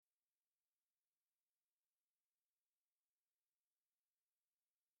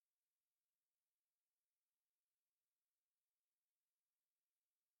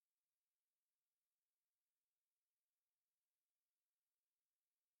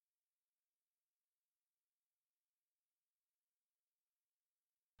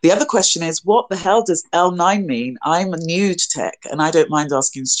The other question is, what the hell does L9 mean? I'm new to tech and I don't mind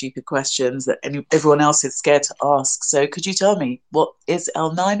asking stupid questions that everyone else is scared to ask. So could you tell me what is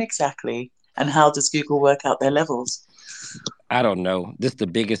L9 exactly and how does Google work out their levels? I don't know. This is the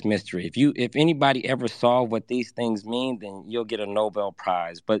biggest mystery. If anybody ever saw what these things mean, then you'll get a Nobel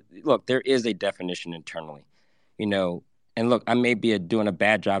Prize. But look, there is a definition internally, you know. And look, I may be doing a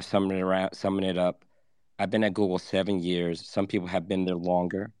bad job summing it up. I've been at Google 7 years. Some people have been there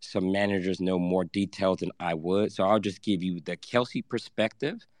longer. Some managers know more details than I would. So I'll just give you the Kelsey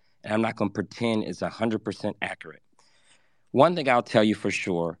perspective, and I'm not going to pretend it's 100% accurate. One thing I'll tell you for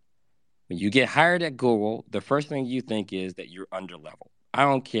sure: when you get hired at Google, the first thing you think is that you're under level. I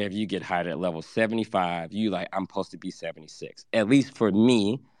don't care if you get hired at level 75, you like, I'm supposed to be 76. At least for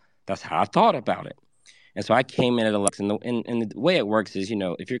me, that's how I thought about it. And so I came in at 11. And the way it works is,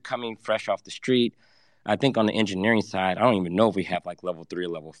 if you're coming fresh off the street, I think on the engineering side, I don't even know if we have like level 3 or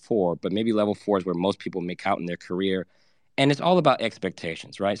level 4, but maybe level 4 is where most people make out in their career. And it's all about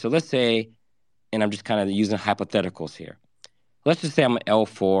expectations, right? So let's say, and I'm just kind of using hypotheticals here. Let's just say I'm an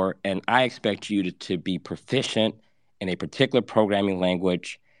L4 and I expect you to be proficient in a particular programming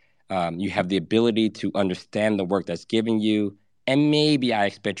language. You have the ability to understand the work that's given you. And maybe I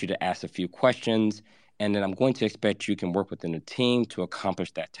expect you to ask a few questions. And then I'm going to expect you can work within a team to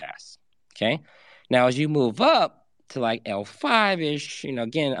accomplish that task. Okay. Now, as you move up to like L5 ish,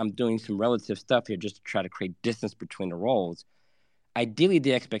 again, I'm doing some relative stuff here just to try to create distance between the roles. Ideally,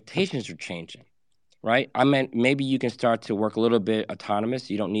 the expectations are changing, right? I meant maybe you can start to work a little bit autonomous.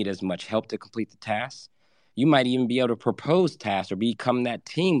 You don't need as much help to complete the tasks. You might even be able to propose tasks or become that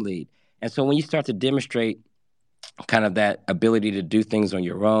team lead. And so when you start to demonstrate kind of that ability to do things on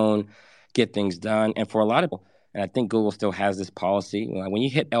your own, get things done, and for a lot of people, and I think Google still has this policy, when you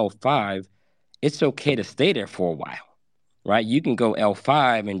hit L5, it's okay to stay there for a while, right? You can go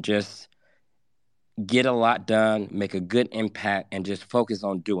L5 and just get a lot done, make a good impact, and just focus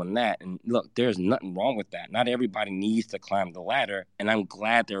on doing that. And look, there's nothing wrong with that. Not everybody needs to climb the ladder. And I'm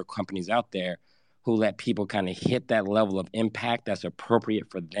glad there are companies out there who let people kind of hit that level of impact that's appropriate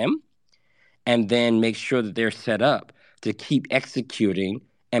for them and then make sure that they're set up to keep executing.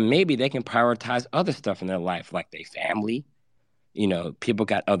 And maybe they can prioritize other stuff in their life, like their family. People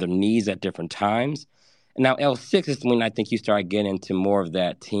got other needs at different times. And now L6 is when I think you start getting into more of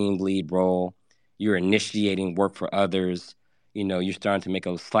that team lead role. You're initiating work for others. You're starting to make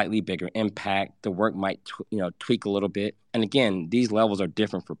a slightly bigger impact. The work might, tweak a little bit. And again, these levels are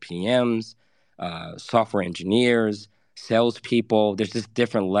different for PMs, software engineers, salespeople. There's just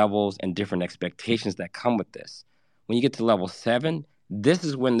different levels and different expectations that come with this. When you get to level 7, this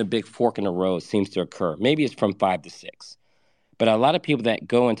is when the big fork in the road seems to occur. Maybe it's from 5 to 6. But a lot of people that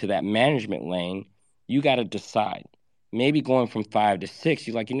go into that management lane, you got to decide. Maybe going from 5 to 6,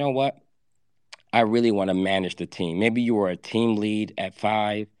 you're like, you know what? I really want to manage the team. Maybe you were a team lead at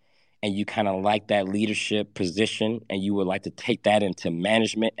 5 and you kind of like that leadership position and you would like to take that into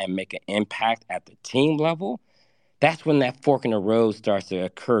management and make an impact at the team level. That's when that fork in the road starts to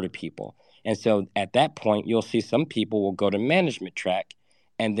occur to people. And so at that point, you'll see some people will go to management track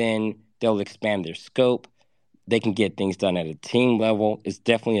and then they'll expand their scope. They can get things done at a team level. It's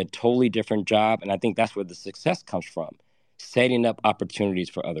definitely a totally different job. And I think that's where the success comes from, setting up opportunities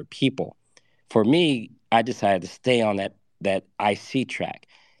for other people. For me, I decided to stay on that IC track.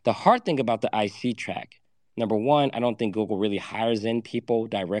 The hard thing about the IC track, number one, I don't think Google really hires in people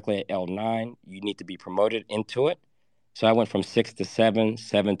directly at L9. You need to be promoted into it. So I went from 6 to 7,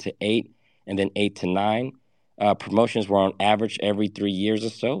 7 to 8, and then 8 to 9. Promotions were on average every 3 years or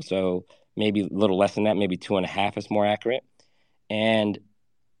so. So maybe a little less than that, maybe 2.5 is more accurate. And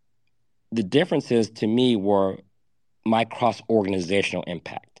the differences to me were my cross organizational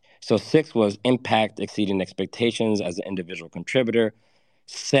impact. So 6 was impact exceeding expectations as an individual contributor.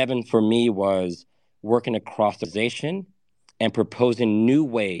 7 for me was working across the organization and proposing new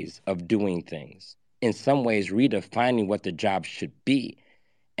ways of doing things. In some ways, redefining what the job should be.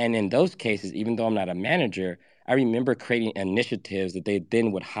 And in those cases, even though I'm not a manager, I remember creating initiatives that they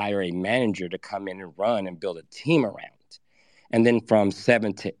then would hire a manager to come in and run and build a team around. And then from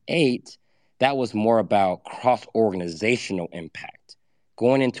 7 to 8, that was more about cross organizational impact,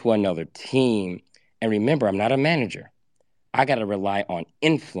 going into another team. And remember, I'm not a manager. I got to rely on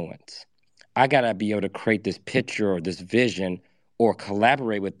influence. I got to be able to create this picture or this vision or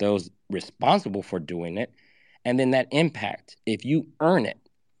collaborate with those responsible for doing it. And then that impact, if you earn it,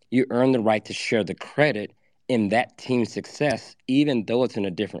 you earn the right to share the credit in that team's success, even though it's in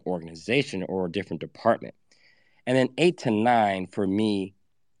a different organization or a different department. And then 8 to 9 for me,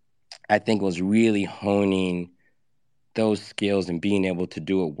 I think was really honing those skills and being able to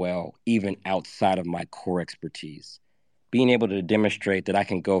do it well, even outside of my core expertise. Being able to demonstrate that I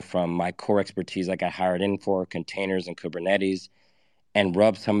can go from my core expertise I got hired in for, containers and Kubernetes, and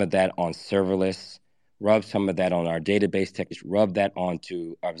rub some of that on serverless, rub some of that on our database tech, rub that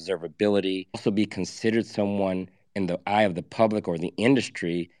onto observability, also be considered someone in the eye of the public or the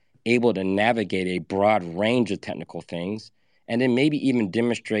industry able to navigate a broad range of technical things, and then maybe even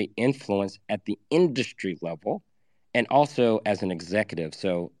demonstrate influence at the industry level and also as an executive.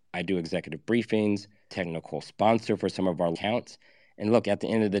 So I do executive briefings, technical sponsor for some of our accounts. And look, at the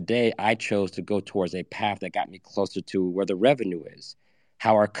end of the day, I chose to go towards a path that got me closer to where the revenue is,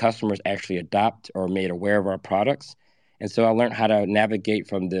 how our customers actually adopt or are made aware of our products. And so I learned how to navigate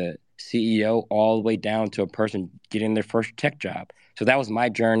from the CEO all the way down to a person getting their first tech job. So that was my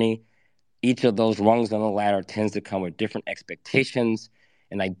journey. Each of those rungs on the ladder tends to come with different expectations.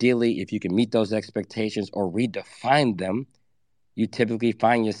 And ideally, if you can meet those expectations or redefine them, you typically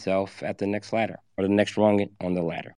find yourself at the next ladder or the next rung on the ladder.